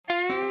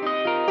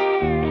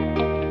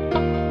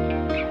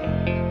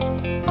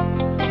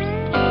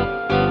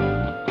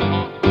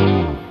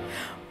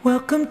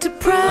to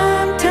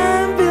Prime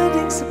Time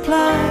Building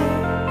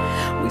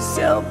Supply. We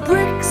sell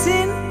bricks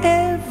in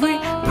every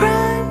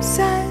prime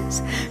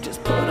size.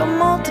 Just put them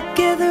all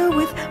together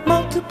with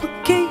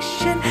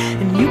multiplication,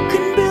 and you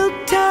can build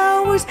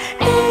towers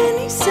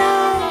any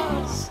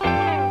size.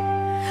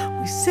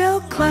 We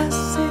sell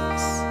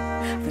classics,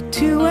 the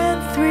 2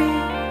 and 3,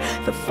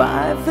 the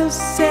 5, the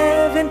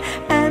 7,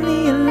 and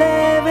the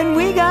 11.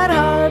 We got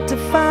hard to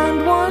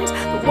find ones,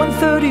 the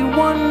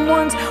 131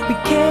 ones. We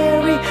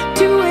carry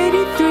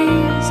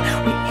 283s.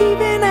 We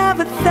even have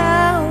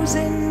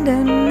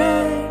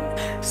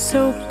 1,009.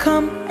 So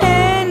come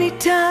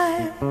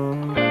anytime.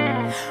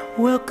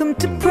 Welcome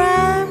to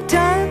Prime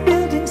Time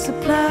Building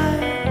Supply.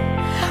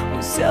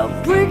 We sell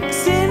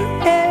bricks in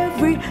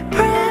every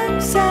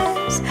prime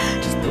size.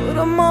 Just put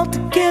them all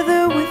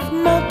together with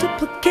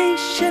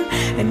multiplication,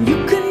 and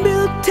you can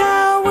build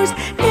towers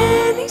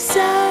any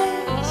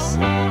size.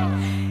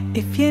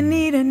 If you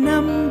need a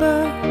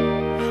number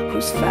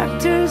whose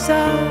factors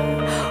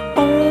are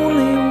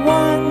only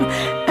 1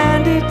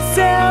 and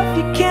itself,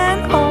 you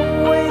can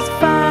always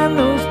find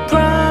those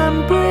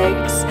prime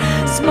bricks,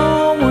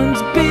 small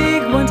ones,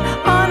 big ones,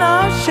 on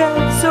our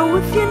shelves. So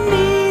if you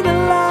need a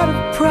lot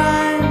of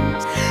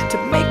primes to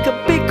make a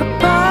big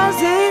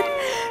composite,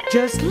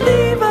 just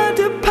leave a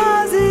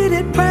deposit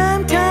at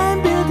Prime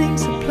Time Building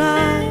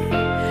Supply.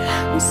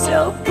 We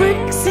sell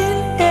bricks in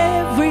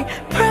every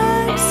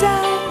prime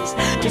size.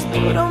 Just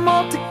put them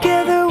all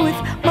together with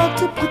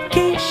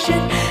multiplication,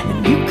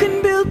 and you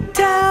can build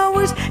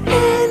towers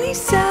any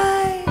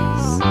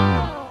size.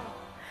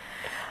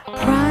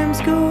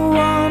 Primes go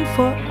on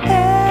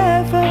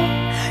forever.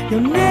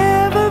 You'll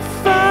never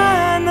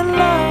find the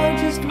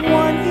largest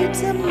one.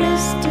 It's a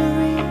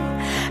mystery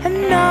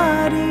and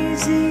not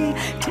easy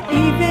to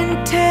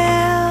even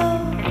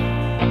tell.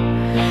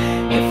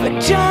 If a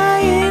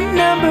giant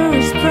number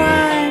is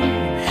prime,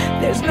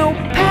 there's no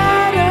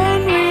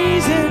pattern,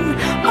 reason,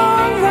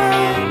 or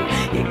rhyme.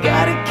 You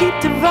gotta keep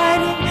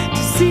dividing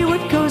to see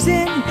what goes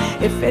in.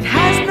 If it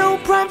has no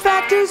prime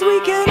factors, we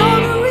can